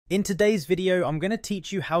In today's video, I'm going to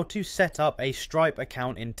teach you how to set up a Stripe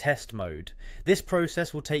account in test mode. This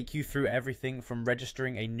process will take you through everything from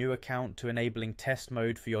registering a new account to enabling test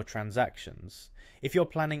mode for your transactions. If you're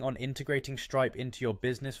planning on integrating Stripe into your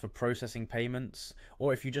business for processing payments,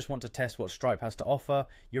 or if you just want to test what Stripe has to offer,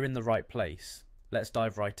 you're in the right place. Let's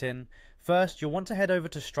dive right in. First, you'll want to head over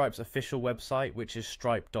to Stripe's official website, which is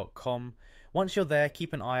stripe.com. Once you're there,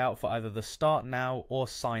 keep an eye out for either the Start Now or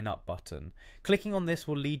Sign Up button. Clicking on this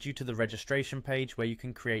will lead you to the registration page where you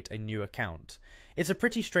can create a new account. It's a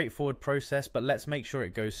pretty straightforward process, but let's make sure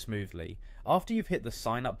it goes smoothly. After you've hit the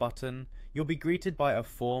Sign Up button, you'll be greeted by a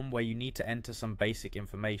form where you need to enter some basic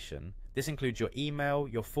information. This includes your email,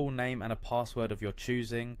 your full name, and a password of your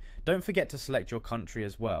choosing. Don't forget to select your country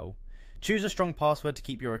as well. Choose a strong password to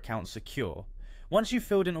keep your account secure. Once you've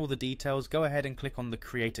filled in all the details, go ahead and click on the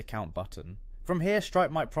Create Account button. From here,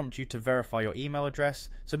 Stripe might prompt you to verify your email address,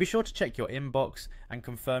 so be sure to check your inbox and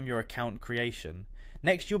confirm your account creation.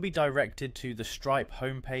 Next, you'll be directed to the Stripe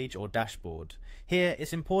homepage or dashboard. Here,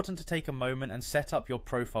 it's important to take a moment and set up your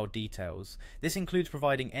profile details. This includes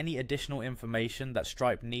providing any additional information that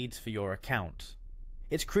Stripe needs for your account.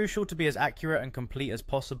 It's crucial to be as accurate and complete as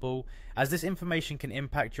possible, as this information can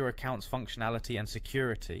impact your account's functionality and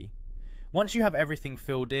security. Once you have everything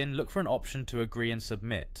filled in, look for an option to agree and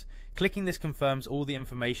submit. Clicking this confirms all the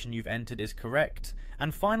information you've entered is correct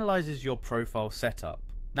and finalizes your profile setup.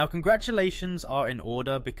 Now, congratulations are in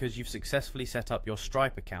order because you've successfully set up your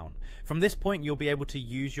Stripe account. From this point, you'll be able to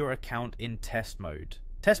use your account in test mode.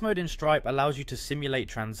 Test mode in Stripe allows you to simulate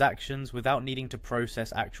transactions without needing to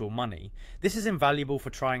process actual money. This is invaluable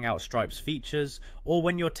for trying out Stripe's features or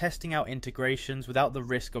when you're testing out integrations without the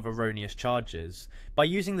risk of erroneous charges. By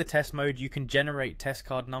using the test mode, you can generate test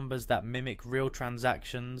card numbers that mimic real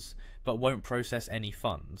transactions but won't process any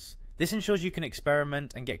funds. This ensures you can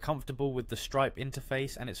experiment and get comfortable with the Stripe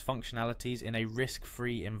interface and its functionalities in a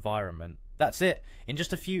risk-free environment. That's it. In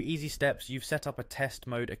just a few easy steps, you've set up a test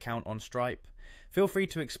mode account on Stripe. Feel free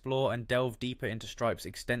to explore and delve deeper into Stripe's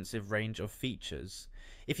extensive range of features.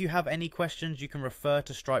 If you have any questions, you can refer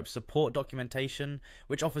to Stripe's support documentation,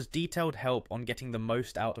 which offers detailed help on getting the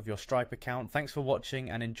most out of your Stripe account. Thanks for watching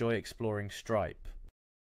and enjoy exploring Stripe.